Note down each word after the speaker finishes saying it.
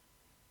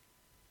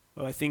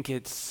Well, I think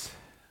it's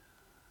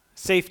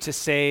safe to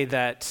say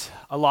that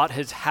a lot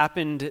has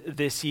happened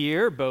this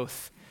year,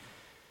 both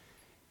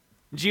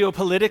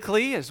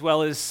geopolitically as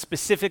well as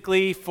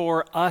specifically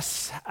for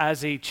us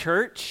as a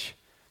church.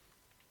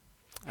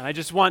 And I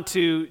just want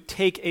to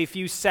take a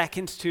few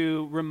seconds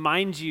to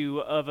remind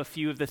you of a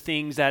few of the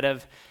things that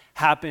have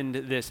happened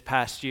this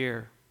past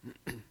year.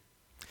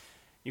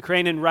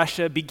 Ukraine and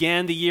Russia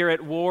began the year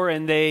at war,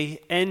 and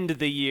they end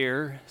the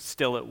year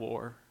still at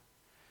war.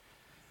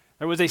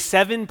 There was a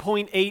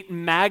 7.8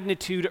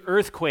 magnitude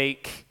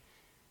earthquake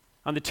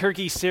on the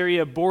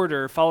Turkey-Syria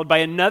border, followed by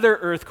another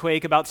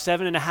earthquake about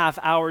 7.5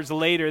 hours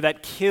later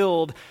that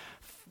killed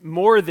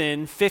more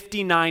than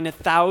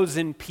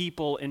 59,000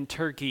 people in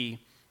Turkey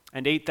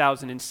and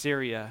 8,000 in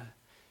Syria.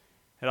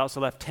 It also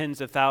left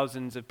tens of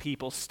thousands of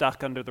people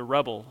stuck under the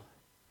rubble.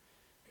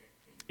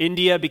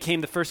 India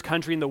became the first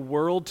country in the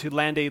world to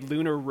land a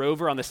lunar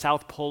rover on the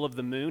south pole of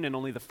the moon, and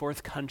only the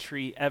fourth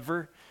country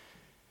ever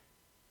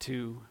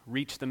to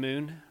reach the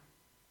moon.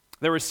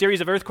 There were a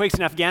series of earthquakes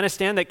in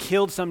Afghanistan that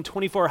killed some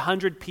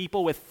 2,400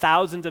 people, with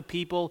thousands of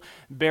people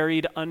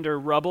buried under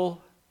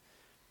rubble.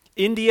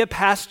 India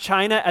passed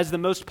China as the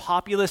most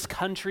populous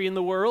country in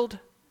the world.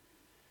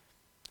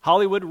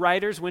 Hollywood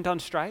writers went on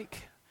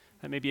strike.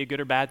 That may be a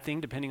good or bad thing,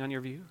 depending on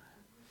your view.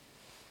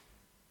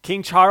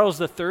 King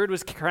Charles III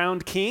was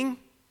crowned king.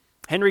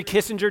 Henry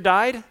Kissinger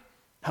died.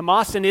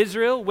 Hamas and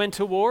Israel went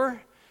to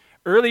war.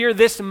 Earlier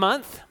this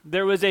month,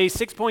 there was a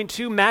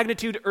 6.2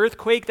 magnitude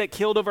earthquake that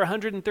killed over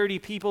 130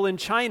 people in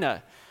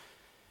China.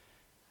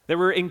 There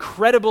were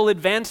incredible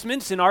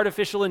advancements in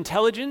artificial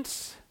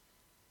intelligence.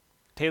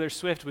 Taylor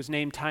Swift was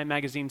named Time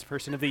Magazine's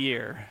Person of the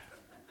Year.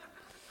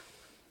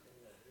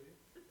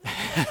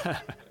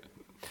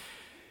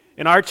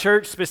 In our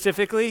church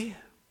specifically,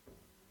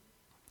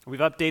 we've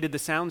updated the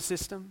sound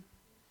system.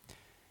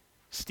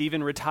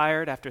 Stephen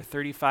retired after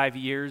 35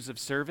 years of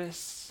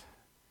service.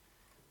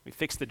 We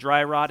fixed the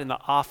dry rot in the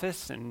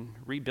office and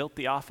rebuilt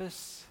the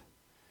office.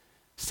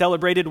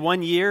 Celebrated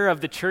 1 year of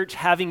the church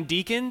having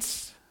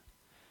deacons.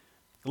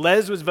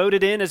 Les was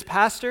voted in as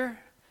pastor.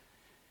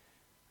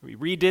 We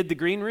redid the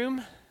green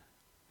room.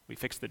 We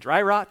fixed the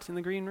dry rot in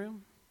the green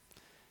room.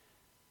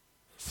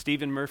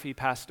 Stephen Murphy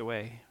passed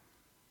away.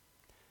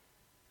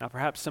 Now,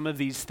 perhaps some of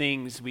these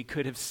things we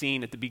could have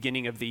seen at the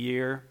beginning of the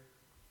year,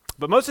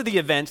 but most of the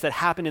events that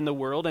happened in the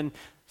world, and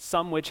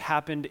some which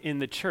happened in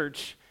the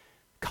church,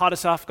 caught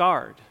us off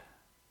guard.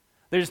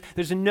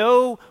 There's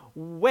no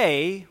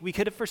way we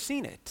could have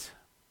foreseen it.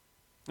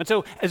 And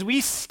so as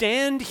we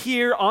stand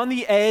here on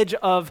the edge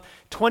of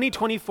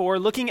 2024,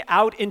 looking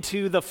out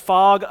into the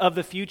fog of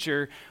the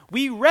future,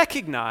 we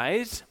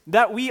recognize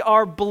that we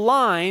are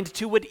blind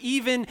to what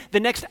even the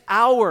next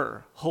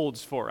hour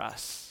holds for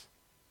us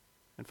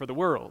and for the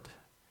world.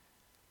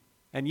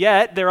 And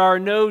yet, there are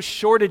no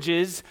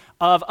shortages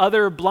of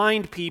other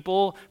blind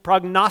people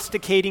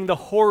prognosticating the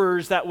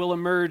horrors that will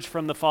emerge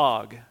from the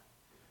fog.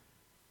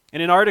 In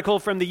an article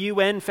from the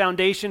UN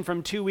Foundation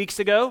from 2 weeks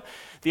ago,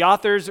 the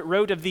authors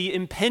wrote of the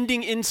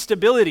impending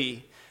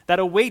instability that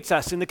awaits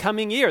us in the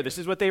coming year. This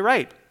is what they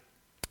write.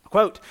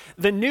 Quote,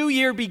 "The new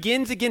year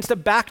begins against a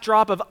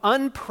backdrop of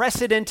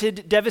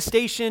unprecedented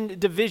devastation,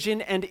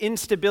 division, and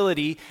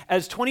instability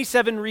as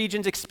 27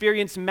 regions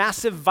experience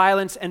massive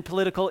violence and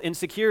political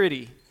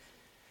insecurity.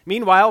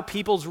 Meanwhile,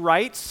 people's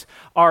rights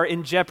are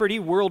in jeopardy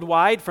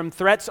worldwide from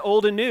threats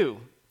old and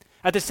new.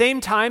 At the same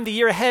time, the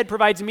year ahead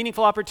provides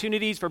meaningful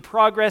opportunities for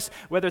progress,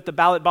 whether at the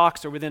ballot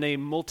box or within a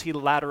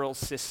multilateral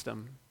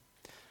system."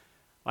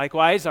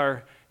 Likewise,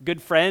 our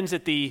good friends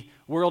at the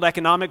World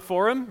Economic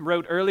Forum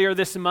wrote earlier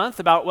this month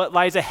about what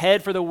lies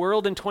ahead for the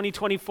world in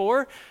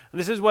 2024.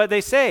 This is what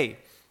they say.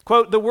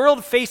 Quote, "The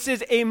world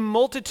faces a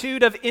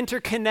multitude of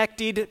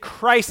interconnected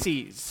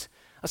crises.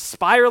 A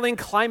spiraling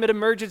climate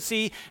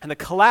emergency and the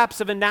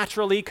collapse of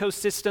natural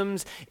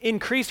ecosystems,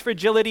 increased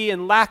fragility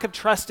and lack of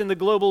trust in the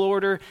global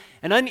order,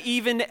 an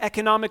uneven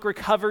economic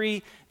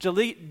recovery,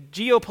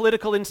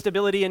 geopolitical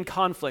instability and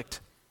conflict.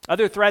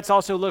 Other threats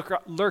also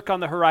lurk on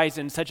the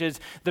horizon, such as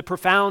the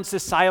profound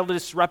societal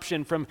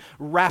disruption from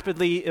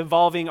rapidly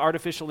evolving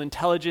artificial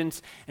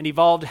intelligence and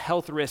evolved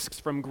health risks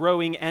from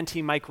growing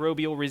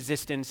antimicrobial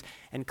resistance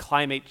and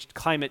climate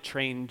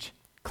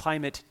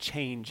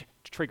change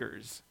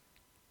triggers."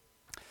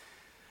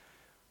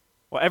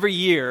 Well, every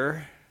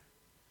year,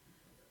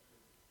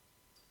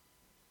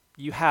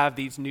 you have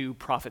these new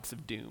prophets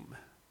of doom.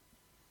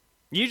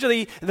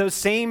 Usually, those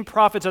same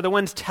prophets are the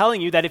ones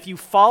telling you that if you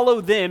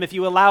follow them, if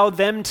you allow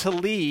them to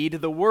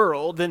lead the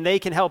world, then they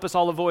can help us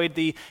all avoid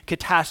the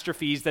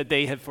catastrophes that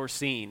they have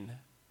foreseen.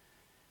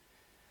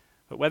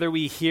 But whether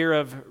we hear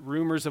of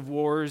rumors of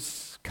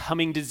wars,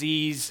 coming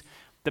disease,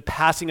 the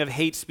passing of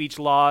hate speech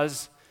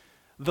laws,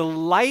 the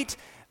light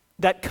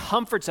that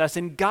comforts us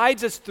and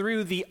guides us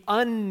through the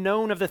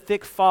unknown of the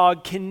thick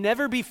fog can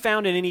never be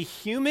found in any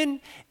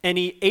human,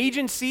 any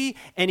agency,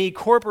 any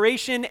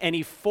corporation,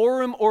 any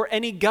forum, or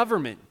any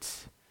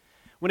government.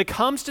 When it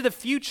comes to the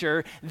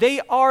future,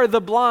 they are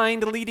the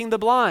blind leading the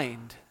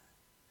blind.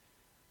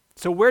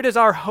 So where does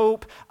our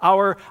hope,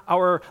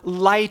 our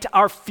light,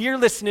 our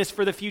fearlessness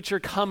for the future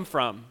come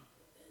from?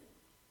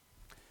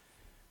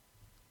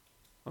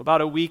 About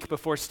a week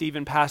before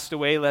Stephen passed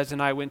away, Les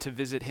and I went to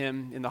visit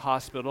him in the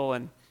hospital,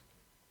 and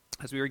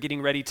as we were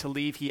getting ready to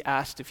leave, he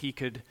asked if he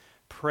could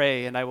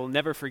pray, and I will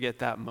never forget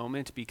that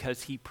moment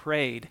because he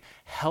prayed,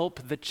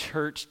 "Help the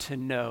church to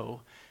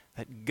know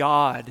that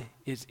God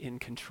is in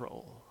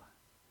control."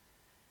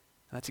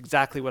 And that's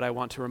exactly what I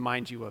want to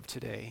remind you of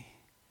today.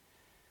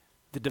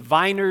 The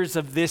diviners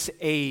of this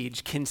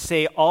age can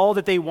say all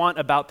that they want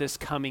about this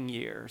coming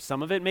year.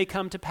 Some of it may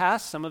come to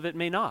pass, some of it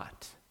may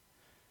not.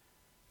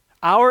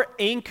 Our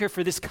anchor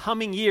for this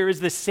coming year is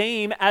the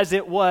same as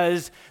it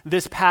was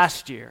this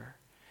past year.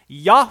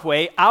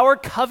 Yahweh, our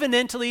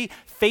covenantally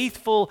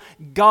faithful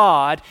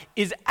God,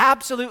 is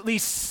absolutely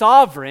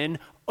sovereign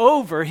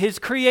over his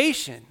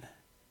creation.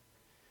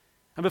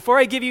 And before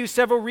I give you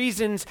several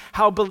reasons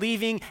how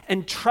believing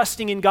and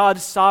trusting in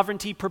God's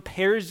sovereignty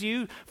prepares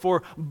you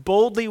for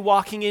boldly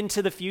walking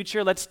into the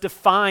future, let's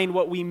define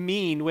what we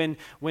mean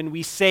when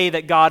we say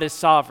that God is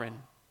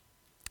sovereign.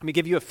 Let me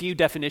give you a few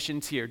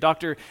definitions here.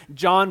 Dr.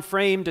 John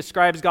Frame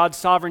describes God's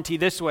sovereignty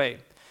this way.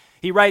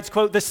 He writes,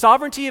 quote, "The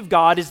sovereignty of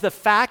God is the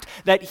fact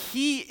that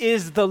he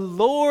is the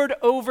Lord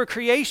over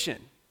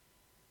creation.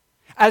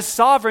 As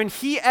sovereign,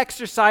 he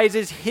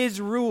exercises his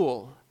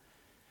rule.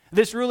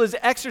 This rule is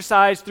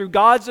exercised through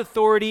God's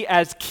authority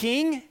as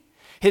king,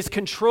 his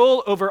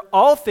control over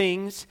all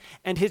things,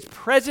 and his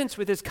presence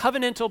with his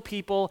covenantal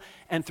people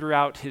and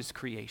throughout his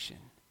creation."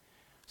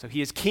 So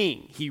he is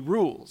king, he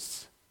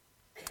rules.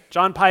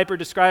 John Piper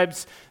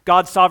describes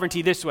God's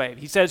sovereignty this way.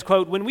 He says,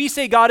 quote, "When we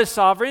say God is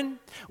sovereign,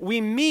 we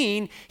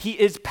mean he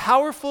is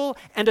powerful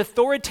and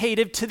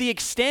authoritative to the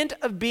extent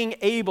of being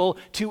able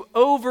to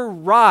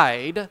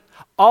override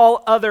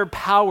all other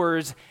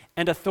powers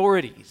and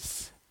authorities."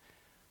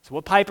 So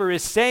what Piper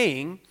is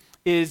saying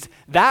is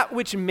that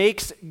which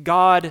makes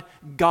God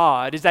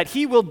God is that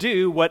he will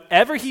do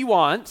whatever he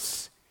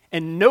wants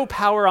and no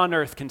power on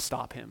earth can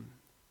stop him.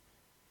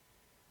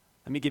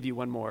 Let me give you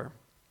one more.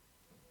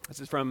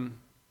 This is from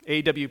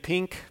A.W.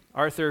 Pink,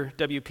 Arthur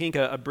W. Pink,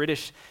 a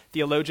British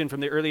theologian from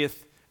the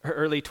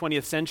early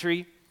 20th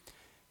century.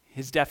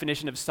 His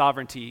definition of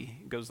sovereignty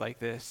goes like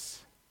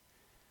this: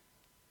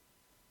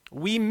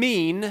 "We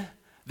mean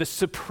the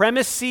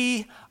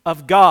supremacy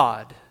of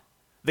God,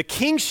 the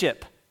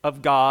kingship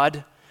of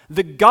God,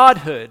 the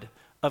godhood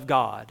of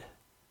God.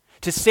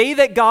 To say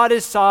that God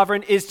is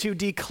sovereign is to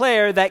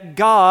declare that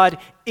God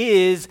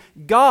is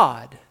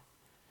God.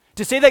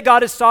 To say that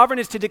God is sovereign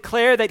is to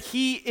declare that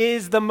he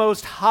is the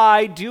Most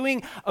High,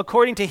 doing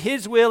according to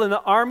his will in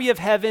the army of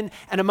heaven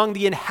and among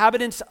the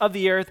inhabitants of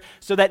the earth,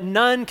 so that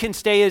none can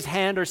stay his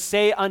hand or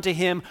say unto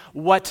him,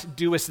 'What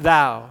doest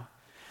thou?'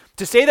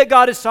 To say that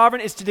God is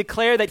sovereign is to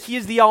declare that he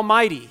is the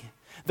Almighty,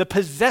 the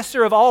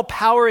possessor of all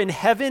power in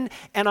heaven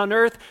and on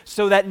earth,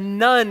 so that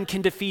none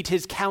can defeat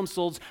his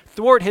counsels,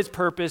 thwart his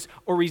purpose,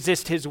 or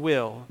resist his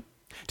will.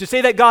 To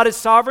say that God is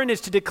sovereign is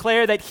to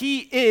declare that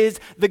he is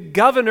the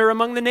governor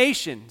among the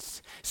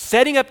nations,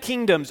 setting up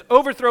kingdoms,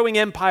 overthrowing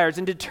empires,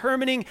 and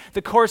determining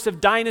the course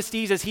of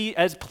dynasties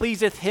as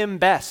pleaseth him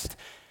best.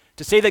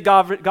 To say that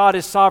God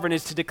is sovereign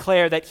is to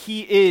declare that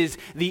he is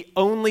the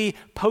only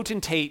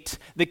potentate,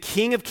 the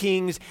King of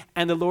kings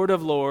and the Lord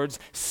of lords.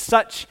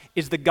 Such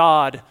is the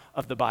God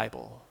of the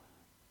Bible."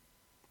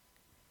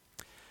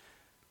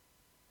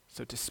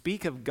 So to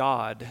speak of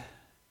God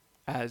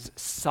as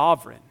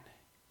sovereign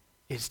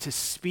is to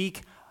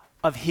speak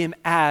of him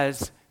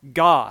as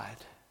God.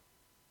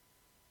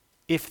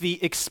 If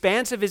the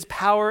expanse of his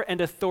power and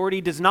authority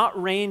does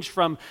not range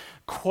from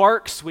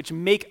quarks, which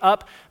make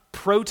up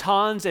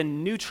protons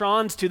and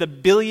neutrons, to the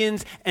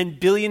billions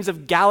and billions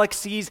of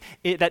galaxies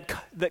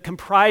that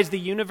comprise the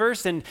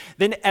universe, and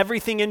then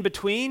everything in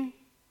between,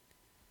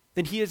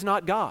 then he is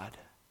not God.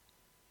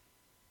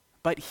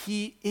 But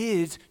he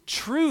is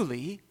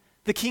truly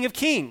the King of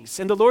kings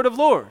and the Lord of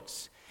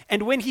lords.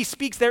 And when he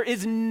speaks, there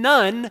is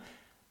none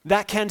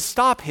that can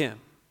stop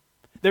him.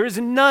 There is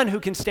none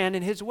who can stand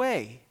in his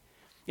way.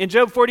 In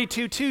Job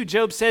 42:2,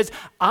 Job says,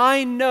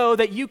 "I know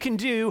that you can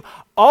do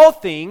all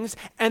things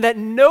and that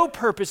no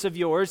purpose of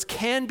yours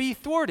can be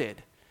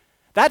thwarted."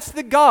 That's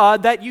the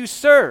God that you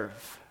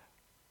serve.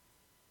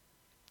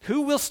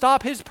 Who will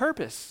stop his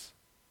purpose?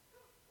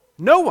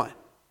 No one.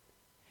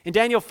 In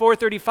Daniel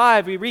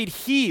 4:35, we read,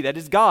 "He," that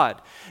is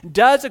God,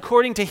 "does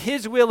according to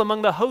his will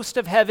among the host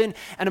of heaven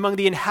and among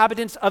the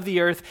inhabitants of the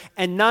earth,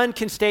 and none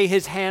can stay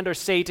his hand or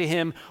say to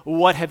him,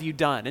 'What have you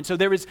done?'" And so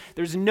there's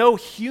no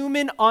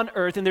human on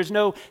earth, and there's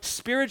no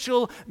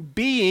spiritual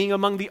being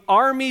among the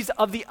armies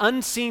of the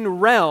unseen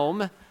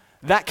realm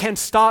that can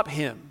stop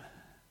him.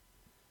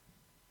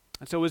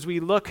 And so as we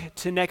look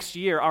to next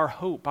year, our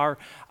hope,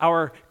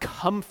 our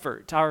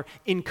comfort, our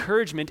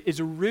encouragement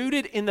is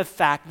rooted in the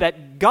fact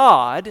that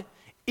God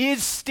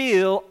is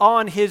still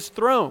on his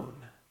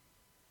throne.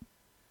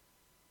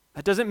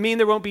 That doesn't mean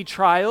there won't be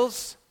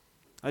trials.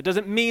 That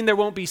doesn't mean there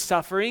won't be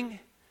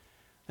suffering.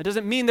 That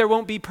doesn't mean there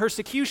won't be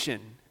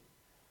persecution.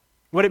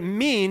 What it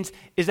means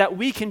is that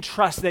we can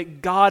trust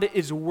that God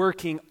is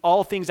working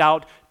all things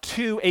out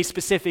to a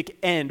specific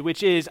end,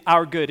 which is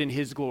our good and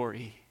his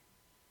glory.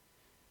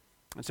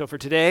 And so for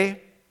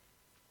today,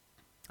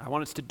 I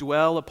want us to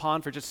dwell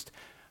upon for just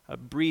a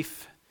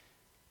brief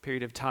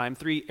period of time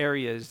 3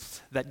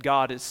 areas that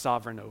God is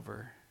sovereign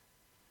over.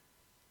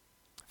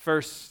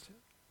 First,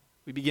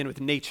 we begin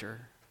with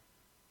nature.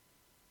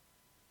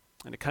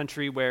 In a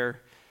country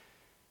where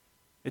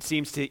it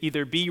seems to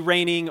either be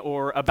raining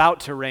or about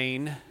to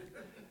rain,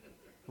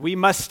 we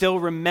must still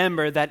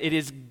remember that it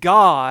is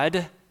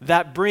God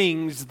that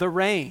brings the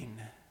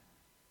rain.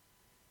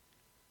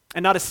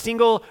 And not a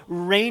single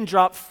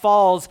raindrop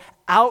falls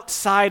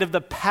outside of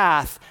the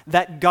path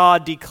that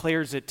God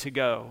declares it to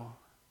go.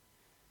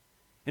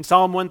 In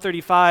Psalm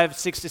 135,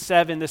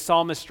 6-7, the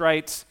psalmist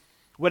writes,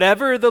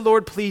 "Whatever the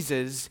Lord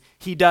pleases,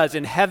 he does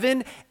in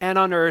heaven and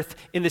on earth,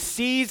 in the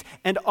seas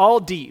and all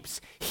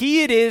deeps.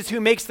 He it is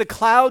who makes the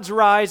clouds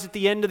rise at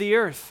the end of the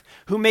earth,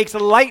 who makes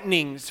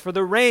lightnings for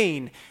the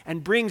rain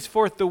and brings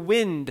forth the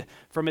wind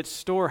from its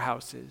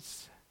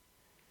storehouses."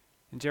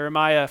 In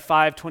Jeremiah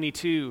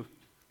 5:22,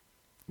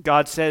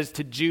 God says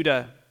to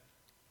Judah,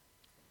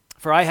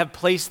 "For I have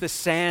placed the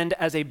sand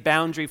as a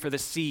boundary for the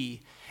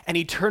sea, an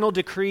eternal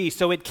decree,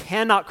 so it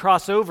cannot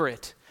cross over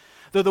it.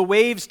 Though the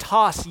waves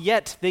toss,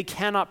 yet they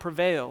cannot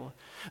prevail.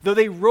 Though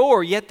they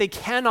roar, yet they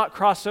cannot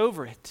cross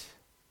over it."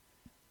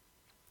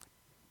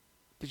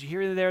 Did you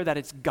hear there that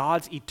it's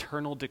God's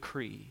eternal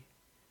decree?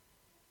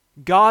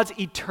 God's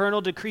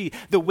eternal decree.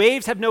 The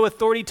waves have no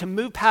authority to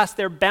move past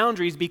their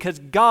boundaries because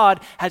God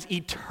has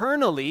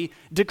eternally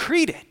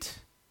decreed it.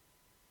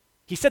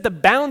 He set the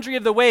boundary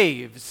of the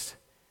waves,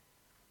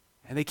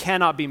 and they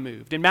cannot be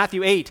moved. In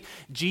Matthew 8,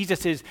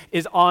 Jesus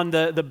is on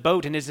the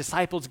boat, and his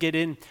disciples get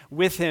in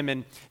with him,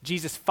 and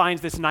Jesus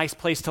finds this nice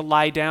place to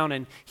lie down,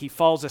 and he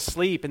falls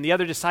asleep. And the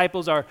other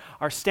disciples are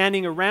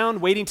standing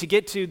around waiting to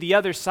get to the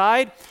other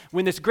side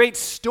when this great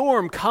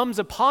storm comes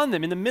upon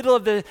them in the middle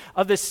of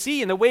the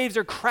sea, and the waves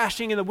are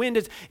crashing, and the wind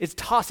is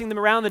tossing them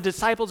around. The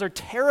disciples are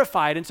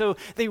terrified, and so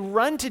they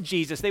run to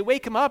Jesus. They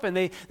wake him up, and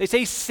they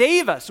say,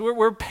 "Save us.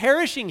 We're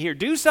perishing here.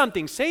 Do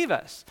something. Save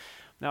us."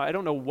 Now, I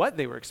don't know what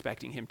they were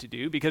expecting him to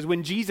do, because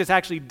when Jesus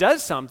actually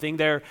does something,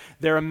 they're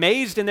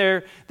amazed and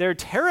they're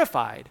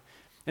terrified.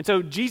 And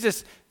so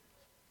Jesus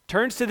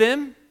turns to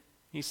them.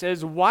 He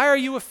says, "Why are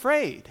you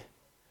afraid,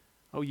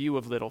 O you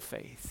of little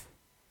faith?"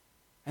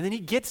 And then he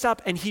gets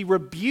up and he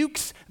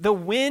rebukes the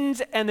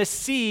winds and the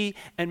sea.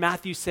 And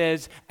Matthew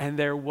says, "And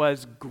there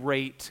was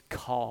great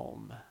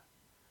calm."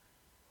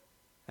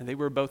 And they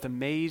were both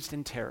amazed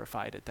and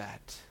terrified at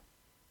that.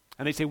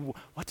 And they say,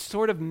 "What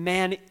sort of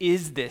man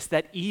is this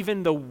that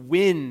even the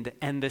wind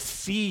and the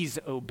seas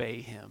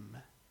obey him?"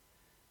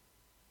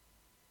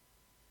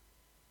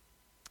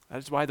 That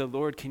is why the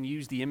Lord can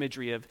use the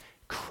imagery of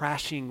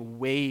crashing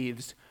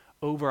waves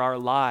over our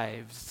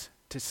lives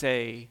to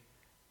say,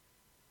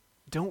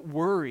 don't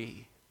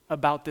worry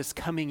about this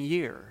coming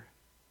year.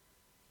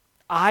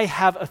 I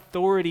have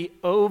authority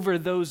over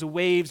those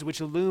waves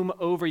which loom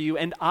over you,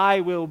 and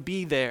I will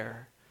be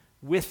there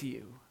with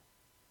you.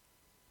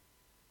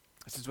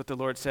 This is what the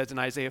Lord says in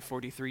Isaiah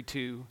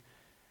 43:2.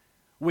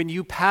 "When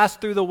you pass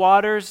through the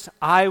waters,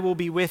 I will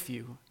be with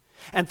you,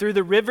 and through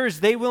the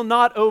rivers, they will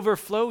not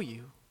overflow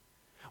you.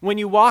 When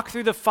you walk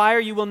through the fire,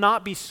 you will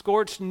not be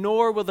scorched,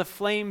 nor will the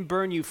flame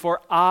burn you,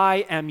 for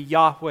I am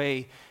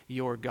Yahweh,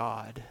 your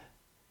God."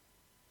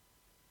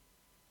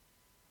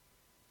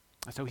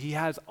 So he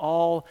has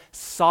all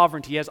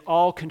sovereignty, he has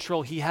all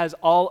control, he has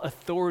all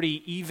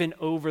authority even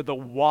over the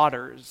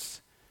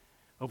waters,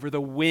 over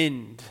the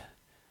wind,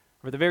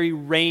 or the very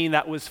rain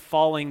that was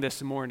falling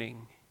this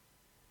morning.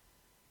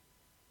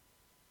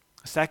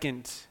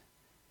 Second,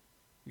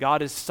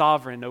 God is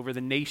sovereign over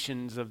the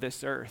nations of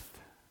this earth.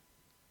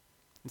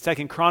 In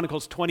 2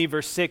 Chronicles 20,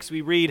 verse 6,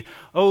 we read,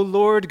 "O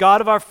Lord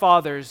God of our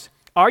fathers,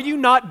 are you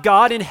not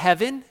God in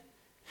heaven?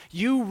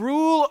 You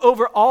rule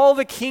over all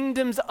the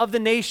kingdoms of the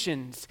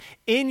nations.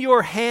 In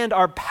your hand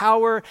are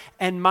power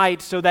and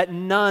might, so that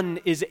none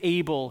is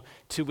able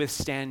to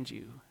withstand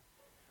you."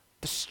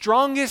 The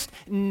strongest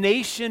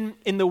nation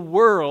in the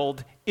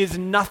world is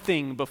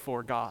nothing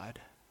before God.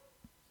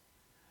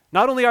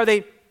 Not only are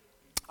they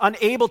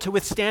unable to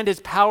withstand his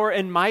power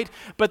and might,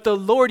 but the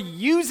Lord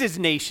uses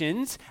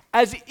nations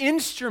as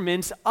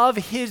instruments of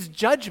his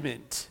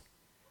judgment.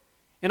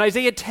 In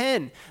Isaiah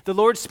 10, the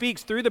Lord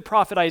speaks through the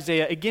prophet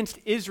Isaiah against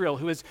Israel,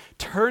 who has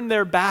turned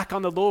their back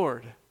on the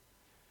Lord.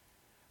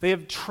 They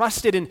have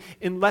trusted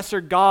in lesser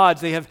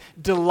gods. They have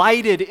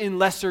delighted in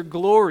lesser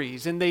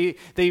glories. And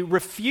they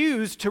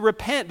refuse to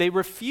repent. They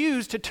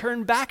refuse to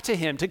turn back to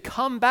him, to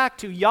come back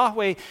to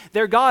Yahweh,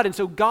 their God. And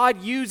so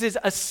God uses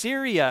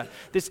Assyria,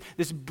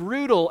 this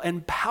brutal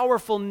and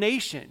powerful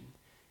nation.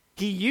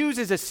 He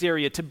uses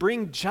Assyria to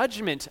bring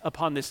judgment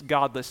upon this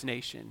godless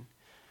nation.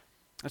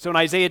 And so in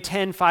Isaiah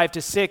 10,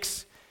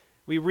 5-6,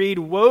 we read,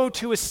 "Woe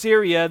to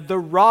Assyria, the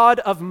rod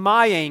of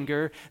my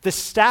anger, the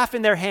staff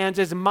in their hands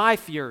is my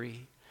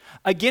fury.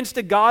 Against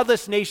a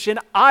godless nation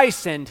I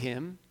send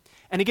him,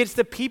 And against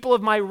the people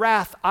of my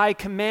wrath I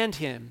command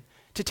him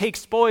to take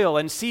spoil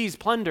and seize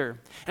plunder,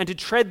 and to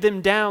tread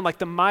them down like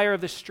the mire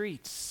of the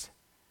streets.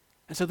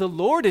 And so the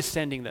Lord is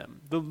sending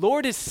them. The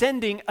Lord is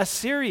sending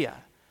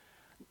Assyria.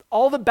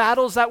 All the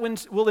battles that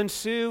will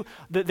ensue,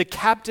 the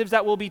captives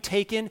that will be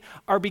taken,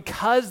 are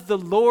because the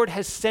Lord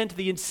has sent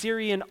the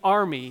Assyrian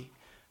army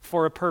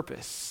for a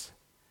purpose.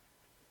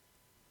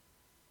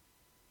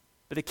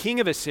 But the king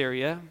of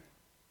Assyria,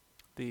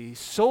 the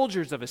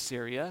soldiers of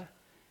Assyria,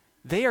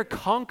 they are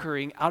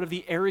conquering out of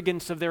the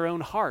arrogance of their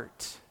own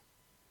heart.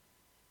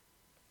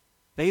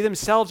 They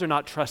themselves are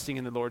not trusting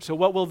in the Lord. So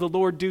what will the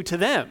Lord do to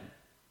them?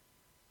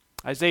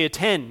 Isaiah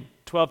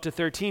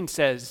 10:12-13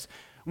 says,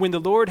 when the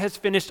Lord has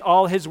finished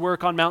all his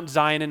work on Mount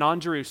Zion and on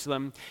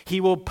Jerusalem, he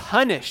will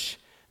punish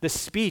the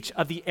speech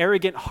of the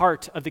arrogant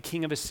heart of the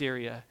king of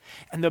Assyria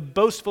and the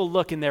boastful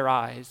look in their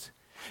eyes.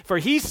 For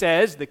he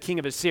says, the king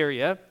of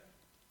Assyria,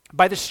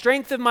 by the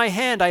strength of my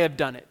hand I have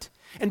done it,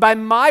 and by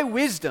my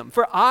wisdom,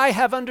 for I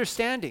have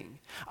understanding.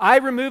 I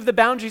remove the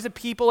boundaries of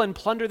people and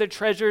plunder their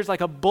treasures. Like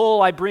a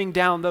bull, I bring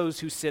down those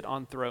who sit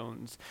on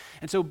thrones.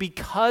 And so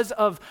because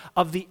of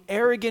the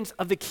arrogance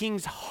of the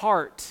king's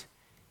heart,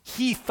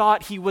 he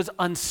thought he was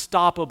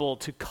unstoppable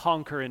to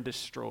conquer and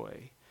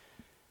destroy.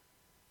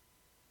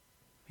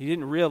 He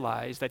didn't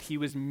realize that he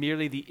was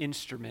merely the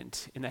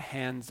instrument in the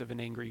hands of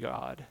an angry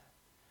God.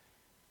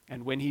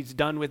 And when he's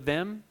done with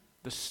them,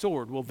 the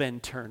sword will then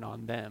turn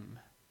on them.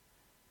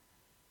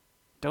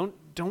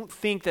 Don't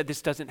think that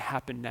this doesn't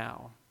happen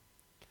now.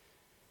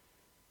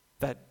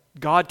 That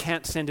God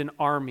can't send an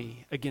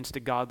army against a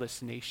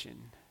godless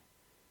nation.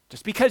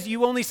 Just because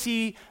you only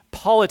see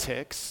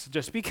politics,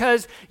 just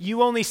because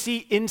you only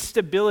see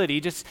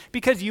instability, just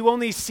because you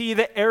only see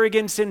the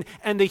arrogance and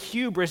the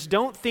hubris,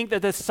 don't think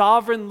that the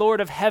sovereign Lord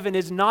of heaven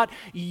is not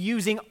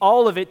using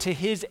all of it to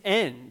his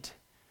end.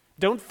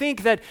 Don't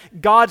think that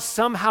God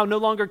somehow no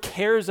longer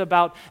cares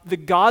about the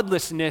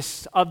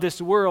godlessness of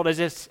this world as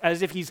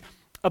if he's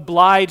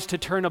obliged to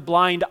turn a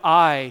blind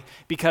eye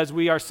because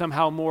we are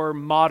somehow more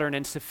modern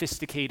and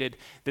sophisticated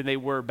than they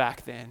were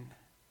back then.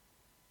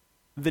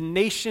 The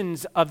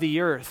nations of the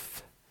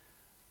earth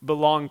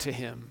belong to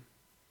him.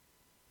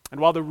 And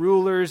while the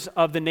rulers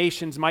of the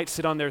nations might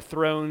sit on their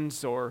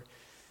thrones or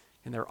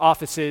in their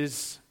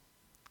offices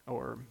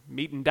or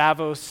meet in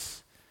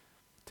Davos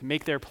to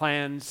make their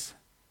plans,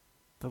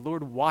 the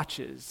Lord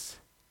watches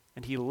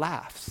and he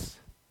laughs.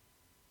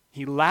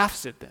 He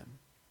laughs at them.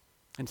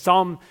 In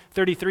Psalm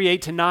 33,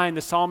 8-9,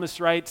 the psalmist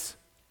writes,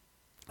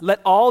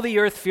 let all the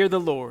earth fear the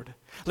Lord.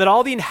 Let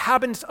all the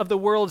inhabitants of the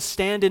world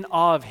stand in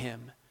awe of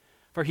him.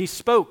 For he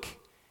spoke,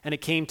 and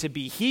it came to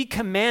be. He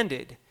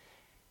commanded,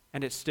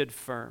 and it stood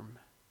firm.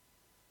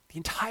 The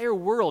entire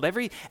world,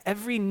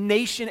 every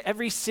nation,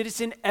 every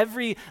citizen,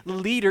 every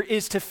leader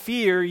is to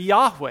fear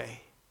Yahweh.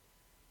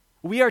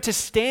 We are to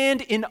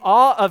stand in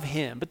awe of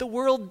him, but the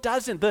world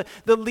doesn't. The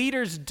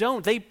leaders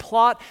don't. They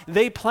plot,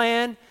 they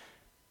plan.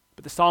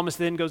 But the psalmist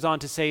then goes on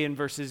to say in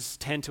verses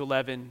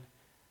 10-11,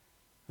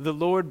 the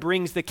Lord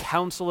brings the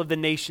counsel of the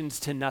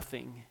nations to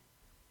nothing.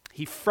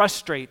 He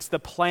frustrates the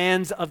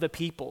plans of the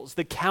peoples.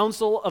 The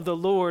counsel of the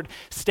Lord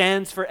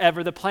stands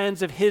forever, the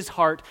plans of his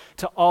heart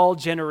to all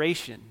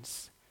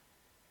generations.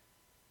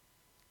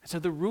 So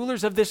the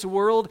rulers of this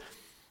world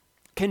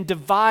can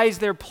devise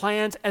their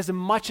plans as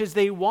much as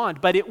they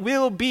want, but it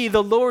will be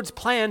the Lord's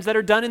plans that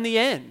are done in the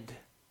end.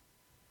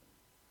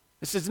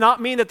 This does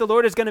not mean that the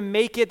Lord is going to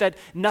make it that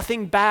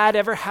nothing bad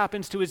ever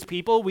happens to his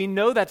people. We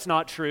know that's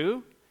not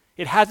true.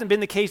 It hasn't been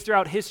the case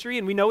throughout history,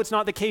 and we know it's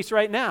not the case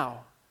right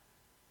now.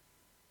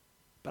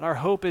 But our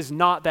hope is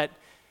not that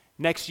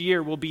next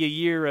year will be a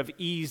year of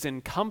ease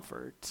and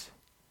comfort,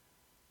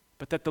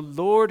 but that the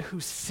Lord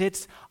who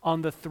sits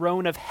on the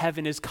throne of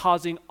heaven is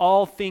causing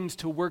all things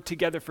to work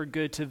together for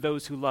good to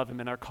those who love him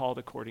and are called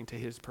according to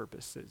his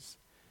purposes.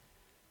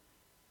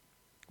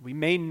 We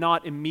may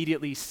not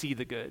immediately see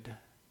the good.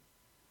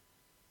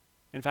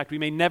 In fact, we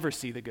may never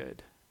see the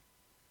good.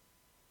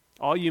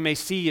 All you may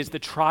see is the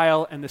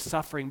trial and the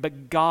suffering,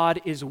 but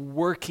God is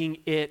working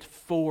it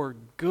for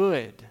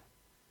good.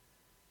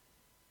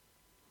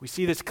 We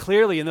see this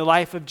clearly in the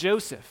life of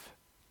Joseph.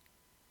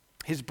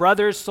 His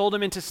brothers sold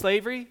him into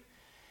slavery.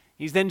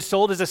 He's then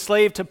sold as a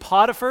slave to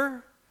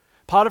Potiphar.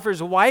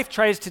 Potiphar's wife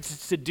tries to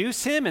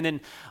seduce him and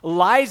then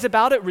lies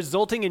about it,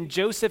 resulting in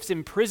Joseph's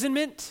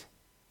imprisonment.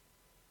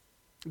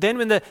 Then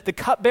when the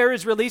cupbearer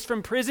is released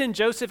from prison,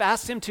 Joseph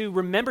asks him to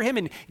remember him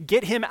and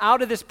get him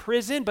out of this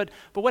prison. But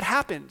what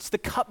happens? The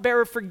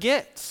cupbearer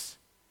forgets.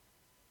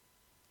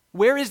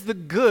 Where is the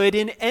good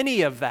in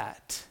any of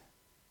that?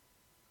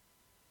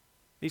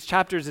 These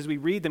chapters, as we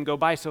read them, go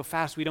by so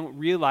fast we don't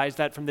realize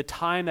that from the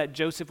time that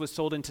Joseph was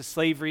sold into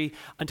slavery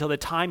until the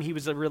time he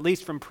was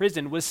released from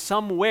prison was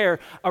somewhere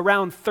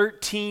around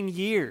 13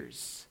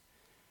 years.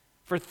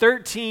 For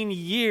 13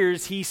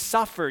 years he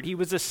suffered. He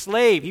was a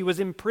slave. He was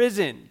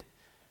imprisoned.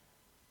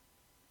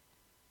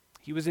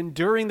 He was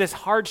enduring this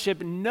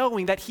hardship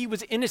knowing that he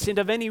was innocent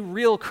of any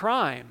real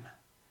crime.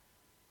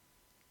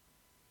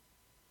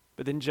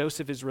 But then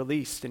Joseph is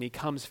released and he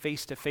comes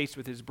face to face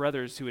with his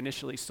brothers who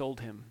initially sold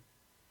him.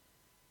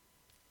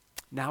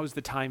 Now is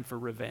the time for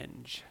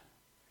revenge,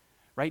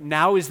 right?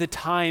 Now is the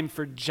time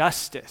for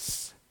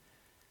justice.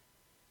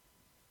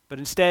 But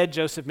instead,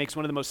 Joseph makes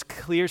one of the most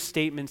clear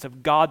statements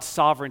of God's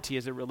sovereignty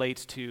as it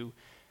relates to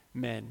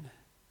men.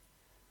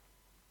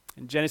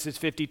 In Genesis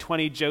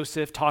 50:20,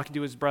 Joseph, talking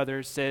to his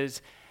brothers,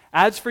 says,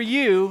 As for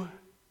you,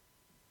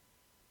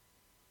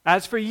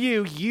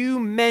 you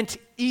meant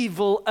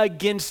evil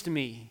against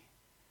me,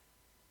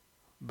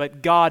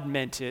 but God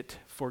meant it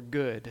for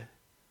good,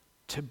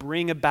 to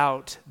bring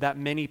about that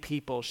many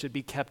people should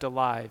be kept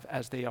alive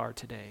as they are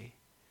today.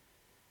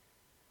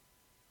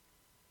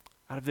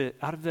 Out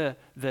of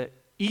the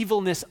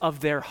evilness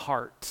of their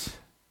heart,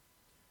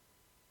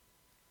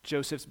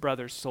 Joseph's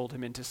brothers sold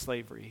him into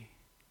slavery.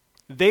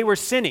 They were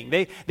sinning.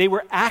 They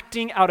were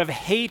acting out of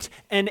hate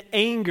and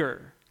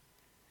anger.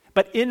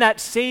 But in that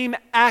same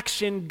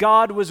action,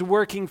 God was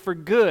working for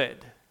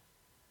good.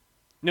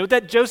 Note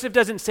that Joseph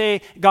doesn't say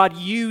God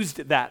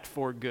used that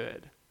for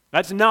good.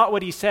 That's not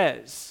what he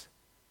says.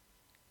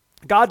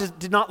 God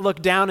did not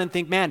look down and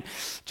think, man,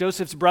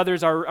 Joseph's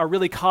brothers are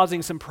really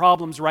causing some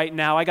problems right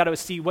now. I got to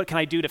see what can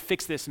I do to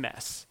fix this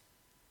mess.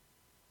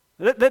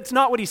 That's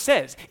not what he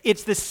says.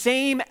 It's the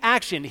same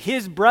action.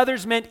 His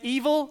brothers meant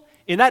evil.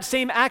 In that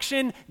same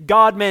action,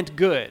 God meant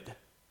good.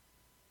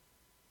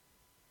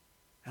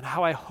 And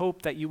how I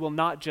hope that you will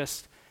not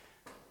just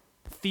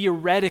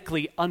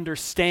theoretically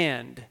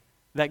understand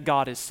that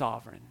God is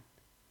sovereign.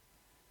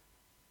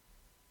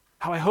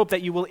 How I hope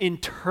that you will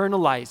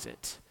internalize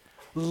it,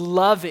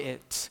 love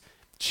it,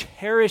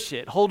 cherish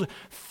it, hold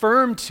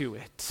firm to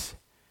it.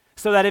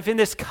 So that if in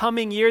this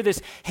coming year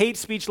this hate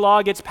speech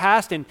law gets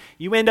passed and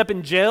you end up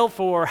in jail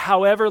for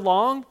however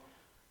long,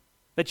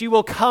 that you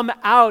will come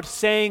out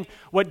saying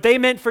what they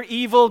meant for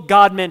evil,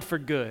 God meant for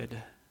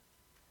good.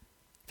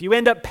 If you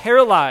end up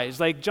paralyzed,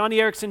 like Johnny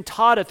Erickson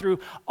Tada, through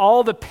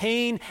all the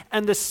pain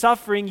and the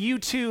suffering, you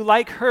too,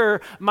 like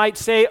her, might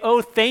say,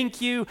 oh, thank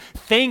you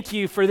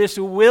for this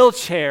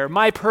wheelchair.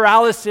 My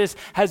paralysis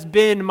has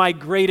been my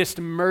greatest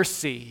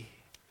mercy.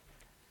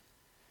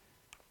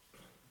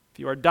 If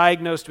you are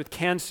diagnosed with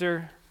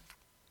cancer,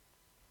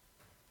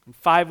 and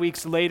 5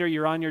 weeks later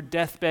you're on your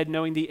deathbed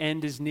knowing the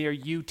end is near,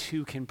 you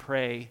too can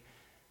pray,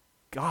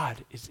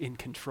 God is in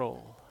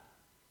control.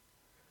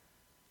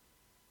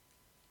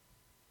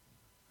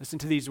 Listen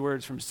to these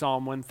words from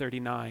Psalm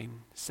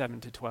 139,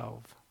 7-12.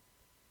 The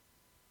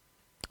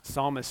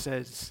psalmist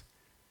says,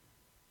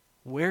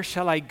 where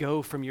shall I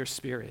go from your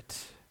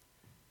spirit?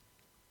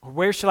 Or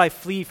where shall I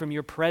flee from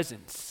your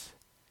presence?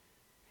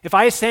 If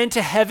I ascend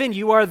to heaven,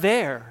 you are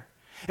there.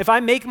 If I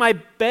make my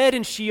bed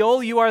in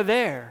Sheol, you are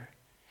there.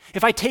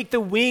 If I take the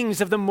wings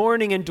of the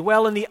morning and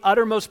dwell in the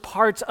uttermost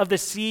parts of the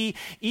sea,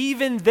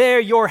 even there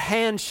your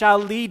hand shall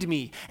lead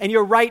me, and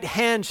your right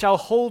hand shall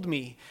hold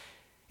me.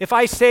 If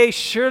I say,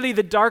 surely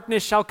the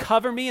darkness shall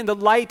cover me, and the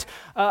light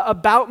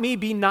about me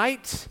be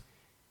night,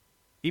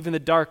 even the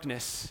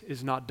darkness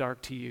is not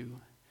dark to you.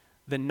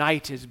 The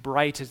night is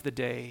bright as the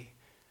day,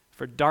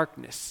 for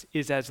darkness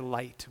is as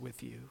light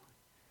with you.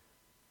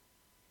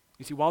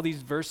 You see, while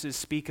these verses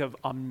speak of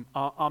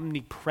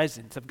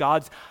omnipresence, of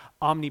God's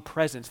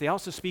omnipresence, they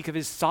also speak of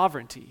his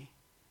sovereignty.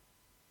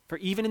 For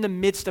even in the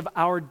midst of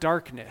our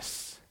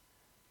darkness,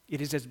 it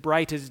is as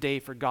bright as day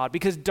for God,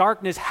 because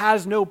darkness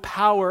has no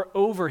power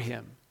over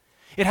him.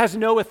 It has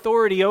no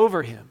authority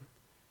over him.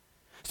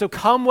 So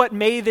come what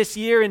may this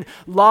year, and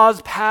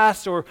laws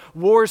passed, or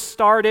wars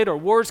started, or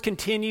wars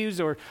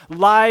continues, or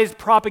lies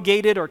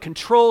propagated, or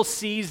control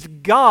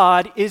seized,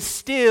 God is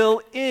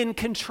still in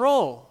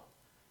control.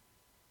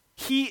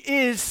 He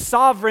is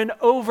sovereign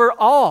over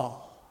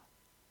all.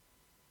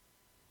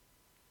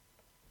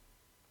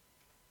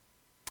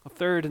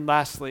 Third and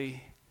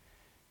lastly,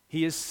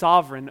 he is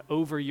sovereign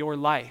over your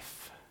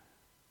life.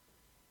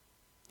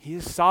 He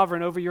is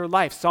sovereign over your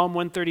life. Psalm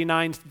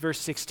 139,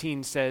 verse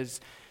 16 says,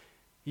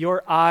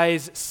 your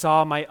eyes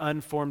saw my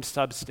unformed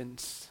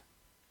substance.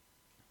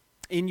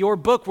 In your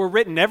book were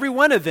written, every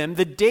one of them,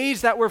 the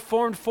days that were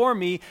formed for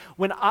me,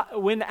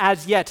 when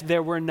as yet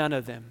there were none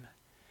of them.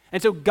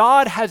 And so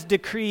God has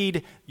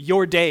decreed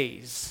your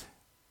days.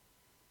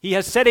 He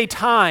has set a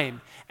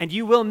time, and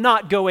you will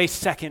not go a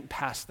second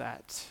past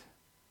that.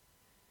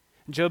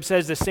 Job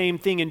says the same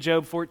thing in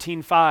Job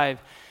 14:5.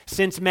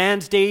 Since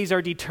man's days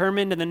are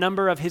determined and the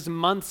number of his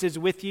months is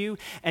with you,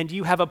 and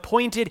you have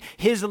appointed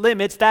his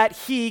limits that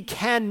he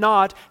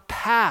cannot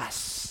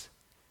pass.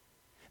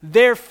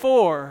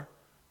 Therefore,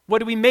 what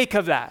do we make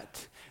of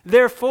that?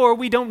 Therefore,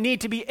 we don't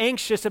need to be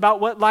anxious about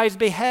what lies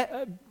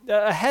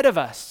ahead of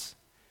us.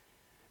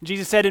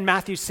 Jesus said in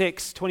Matthew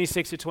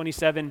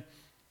 6:26-27,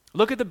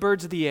 look at the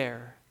birds of the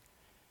air.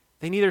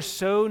 They neither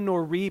sow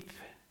nor reap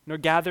nor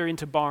gather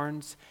into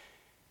barns,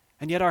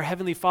 and yet our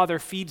heavenly Father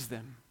feeds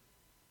them.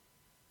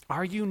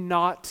 Are you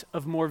not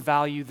of more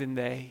value than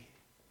they?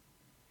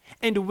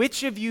 And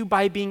which of you,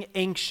 by being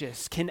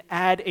anxious, can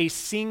add a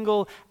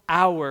single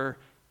hour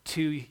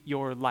to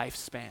your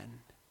lifespan?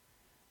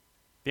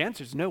 The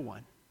answer is no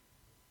one.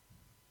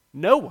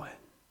 No one.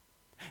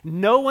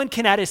 No one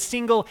can add a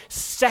single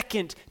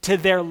second to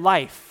their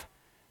life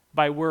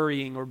by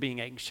worrying or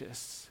being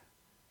anxious.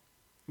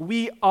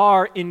 We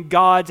are in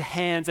God's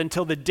hands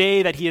until the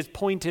day that he has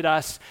appointed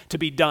us to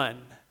be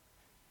done.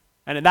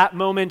 And in that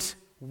moment,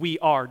 we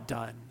are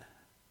done.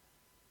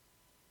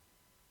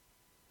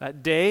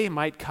 That day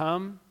might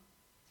come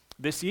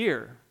this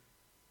year.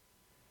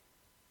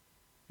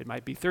 It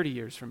might be 30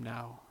 years from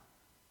now.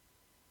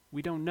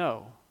 We don't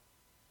know.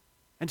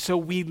 And so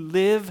we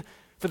live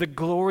for the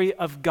glory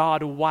of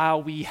God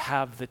while we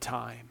have the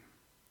time.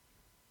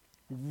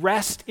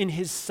 Rest in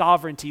his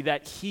sovereignty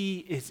that he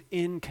is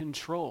in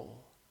control.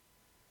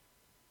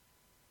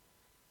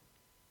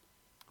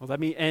 Well, let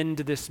me end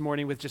this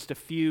morning with just a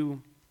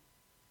few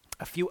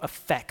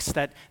effects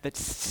that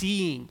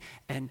seeing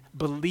and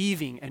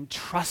believing and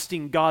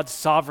trusting God's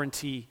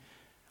sovereignty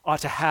ought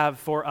to have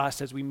for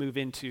us as we move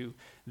into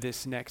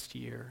this next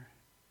year.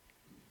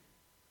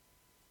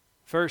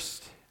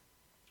 First,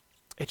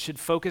 it should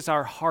focus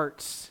our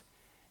hearts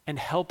and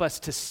help us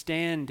to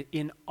stand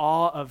in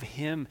awe of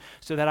him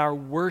so that our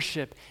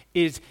worship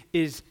is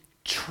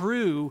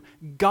true,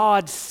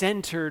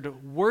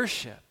 God-centered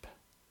worship.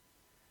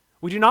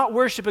 We do not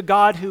worship a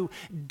God who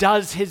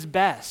does his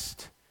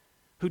best,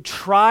 who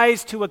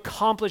tries to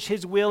accomplish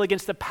his will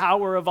against the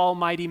power of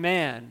almighty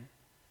man.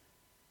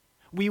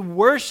 We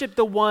worship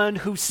the one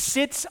who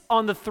sits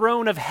on the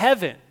throne of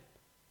heaven,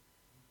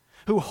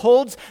 who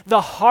holds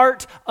the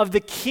heart of the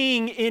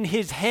king in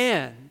his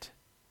hand,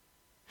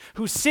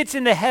 who sits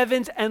in the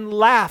heavens and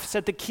laughs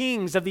at the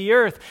kings of the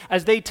earth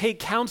as they take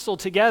counsel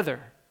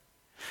together,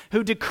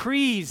 whose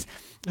decrees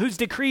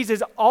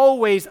is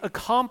always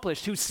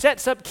accomplished, who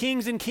sets up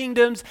kings and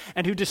kingdoms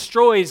and who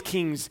destroys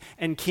kings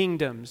and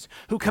kingdoms,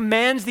 who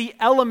commands the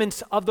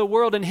elements of the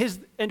world and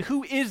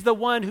who is the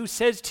one who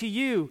says to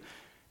you,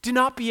 do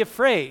not be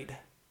afraid,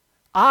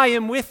 I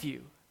am with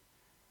you.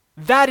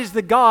 That is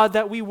the God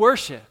that we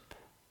worship.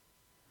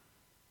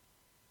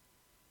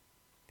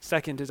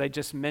 Second, as I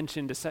just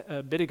mentioned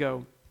a bit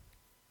ago,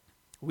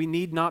 we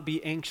need not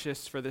be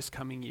anxious for this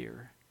coming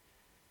year.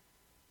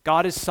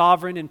 God is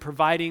sovereign in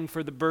providing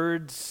for the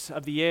birds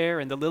of the air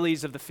and the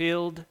lilies of the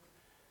field.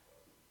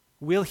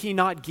 Will he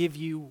not give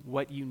you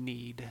what you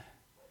need?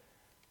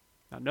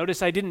 Now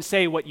notice I didn't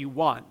say what you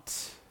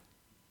want.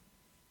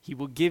 He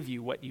will give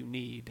you what you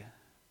need.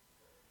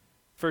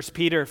 1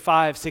 Peter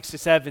 5,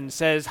 6-7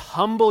 says,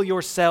 humble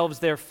yourselves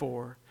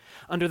therefore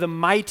under the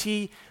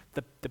mighty,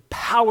 the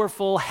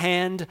powerful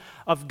hand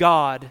of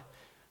God,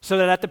 so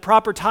that at the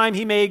proper time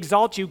he may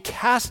exalt you,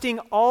 casting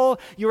all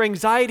your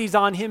anxieties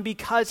on him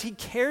because he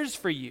cares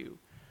for you.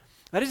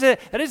 That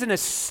is an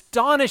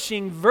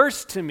astonishing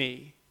verse to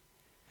me.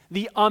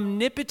 The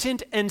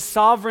omnipotent and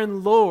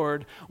sovereign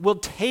Lord will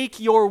take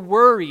your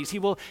worries. He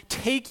will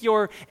take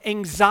your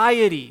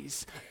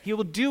anxieties. He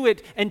will do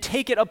it and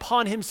take it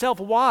upon himself.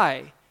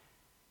 Why?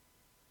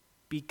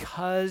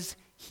 Because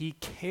he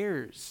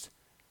cares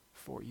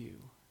for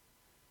you.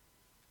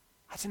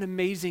 That's an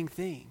amazing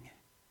thing.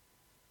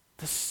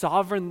 The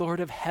sovereign Lord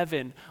of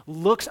heaven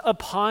looks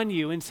upon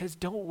you and says,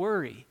 don't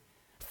worry.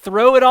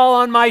 Throw it all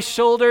on my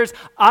shoulders.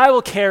 I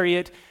will carry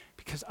it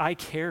because I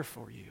care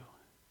for you.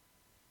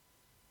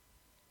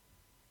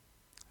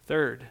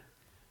 Third,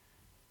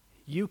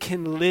 you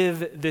can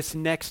live this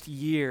next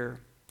year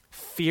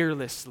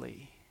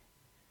fearlessly.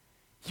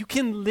 You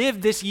can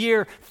live this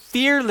year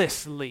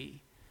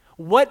fearlessly.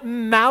 What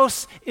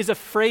mouse is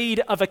afraid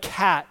of a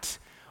cat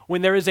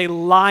when there is a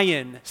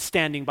lion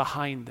standing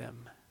behind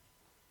them?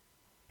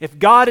 If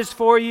God is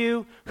for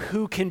you,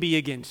 who can be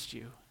against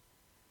you?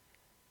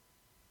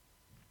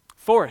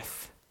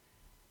 Fourth,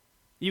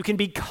 you can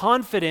be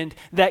confident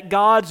that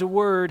God's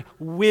word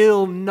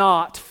will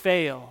not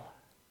fail.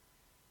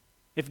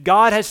 If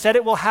God has said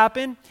it will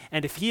happen,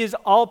 and if he is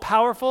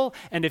all-powerful,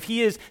 and if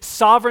he is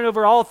sovereign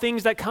over all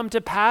things that come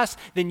to pass,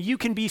 then you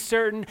can be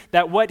certain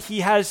that what he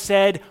has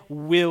said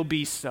will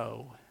be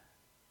so.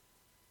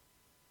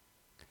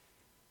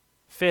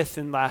 Fifth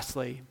and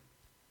lastly,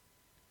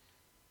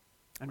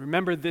 and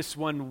remember this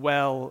one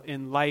well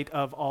in light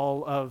of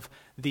all of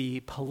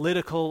the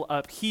political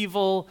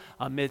upheaval,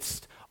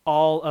 amidst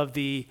all of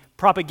the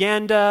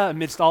propaganda,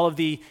 amidst all of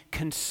the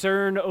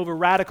concern over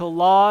radical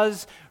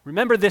laws.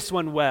 Remember this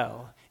one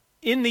well.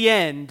 In the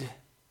end,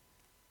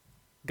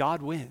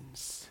 God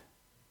wins.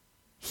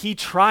 He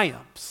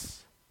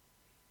triumphs.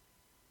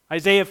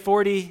 Isaiah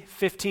 40,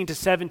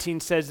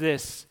 15-17 says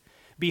this,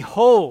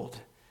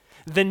 behold,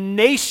 the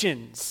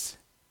nations.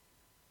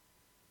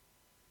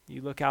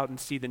 You look out and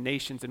see the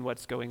nations and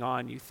what's going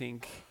on, you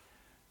think,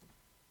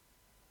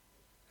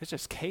 there's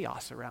just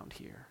chaos around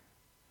here.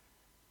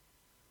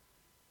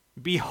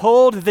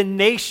 Behold, the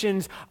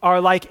nations are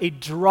like a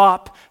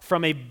drop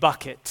from a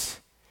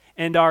bucket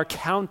and are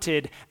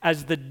counted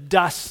as the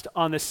dust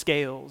on the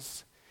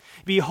scales.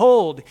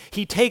 Behold,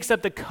 he takes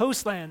up the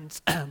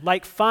coastlands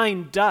like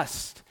fine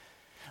dust.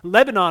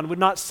 Lebanon would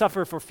not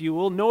suffer for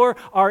fuel, nor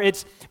are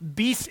its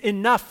beasts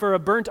enough for a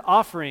burnt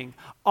offering.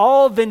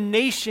 All the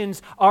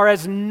nations are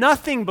as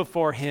nothing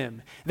before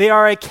him. They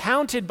are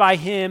accounted by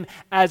him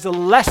as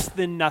less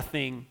than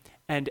nothing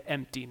and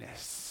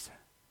emptiness.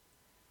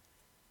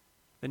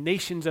 The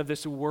nations of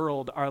this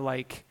world are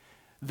like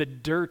the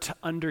dirt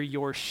under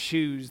your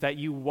shoes that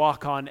you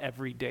walk on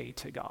every day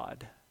to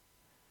God.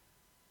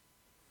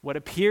 What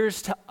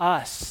appears to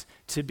us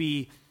to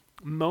be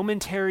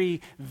momentary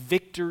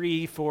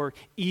victory for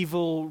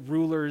evil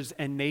rulers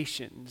and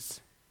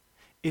nations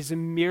is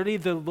merely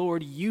the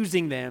Lord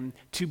using them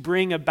to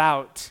bring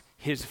about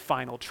his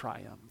final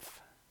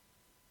triumph.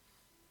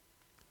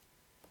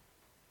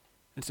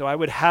 And so I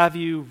would have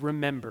you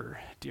remember,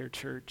 dear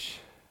church,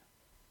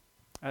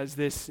 as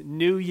this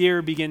new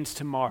year begins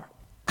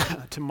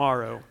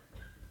tomorrow,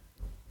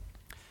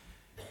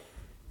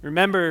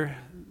 remember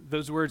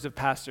those words of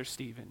Pastor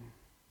Stephen.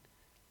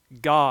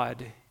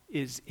 God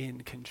is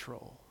in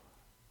control.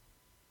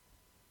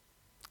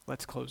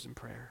 Let's close in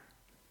prayer.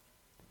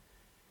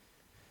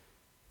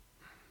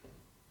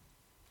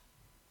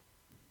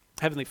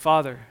 Heavenly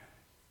Father,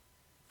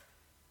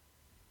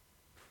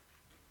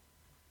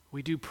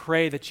 we do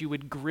pray that you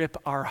would grip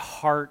our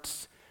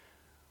hearts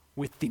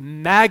with the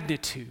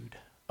magnitude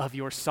of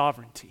your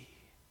sovereignty.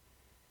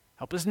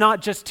 Help us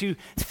not just to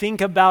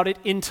think about it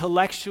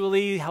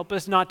intellectually. Help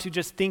us not to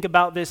just think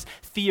about this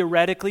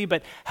theoretically,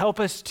 but help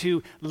us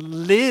to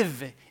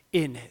live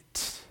in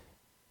it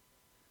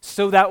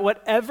so that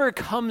whatever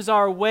comes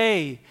our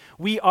way,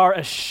 we are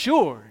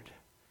assured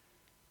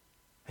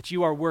that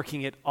you are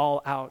working it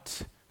all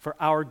out for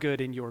our good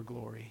and your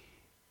glory.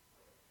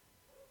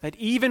 That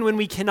even when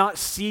we cannot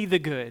see the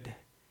good,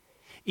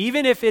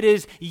 even if it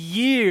is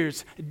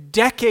years,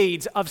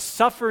 decades of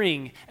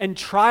suffering and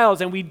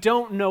trials and we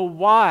don't know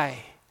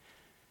why,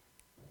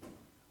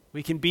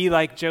 we can be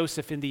like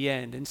Joseph in the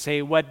end and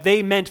say, what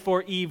they meant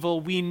for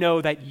evil, we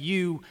know that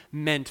you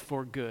meant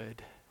for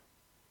good.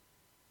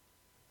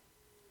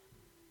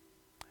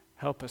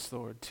 Help us,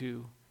 Lord,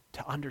 to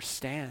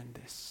understand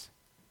this.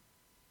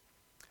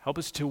 Help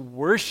us to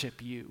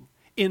worship you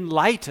in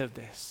light of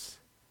this.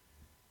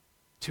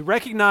 To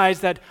recognize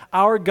that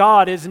our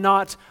God is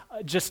not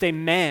just a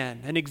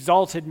man, an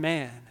exalted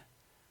man.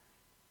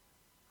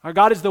 Our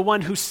God is the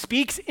one who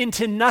speaks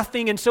into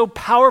nothing, and so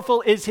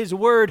powerful is his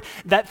word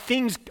that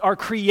things are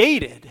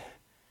created.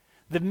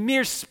 The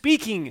mere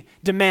speaking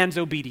demands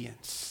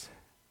obedience.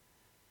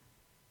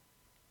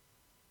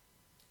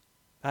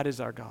 That is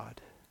our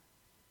God.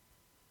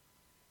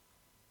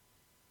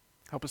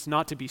 Help us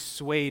not to be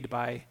swayed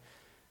by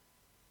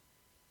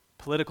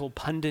political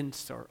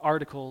pundits or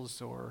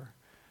articles or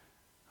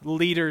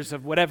leaders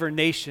of whatever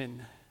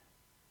nation,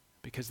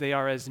 because they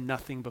are as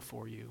nothing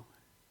before you.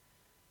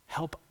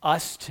 Help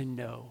us to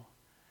know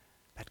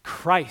that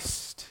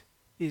Christ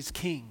is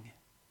King,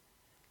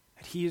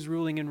 that he is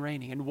ruling and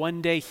reigning, and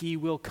one day he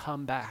will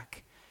come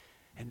back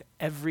and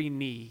every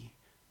knee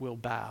will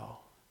bow.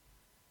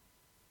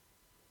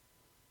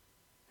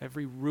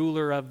 Every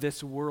ruler of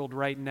this world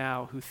right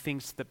now who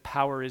thinks that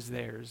power is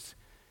theirs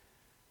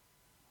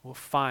will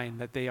find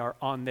that they are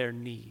on their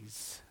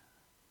knees.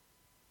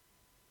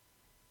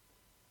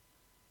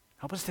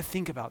 Help us to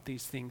think about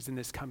these things in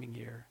this coming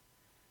year.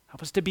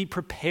 Help us to be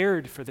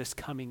prepared for this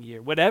coming year,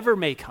 whatever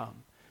may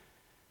come.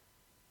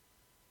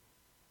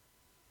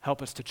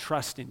 Help us to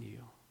trust in you.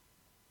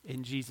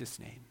 In Jesus'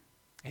 name,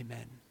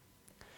 amen.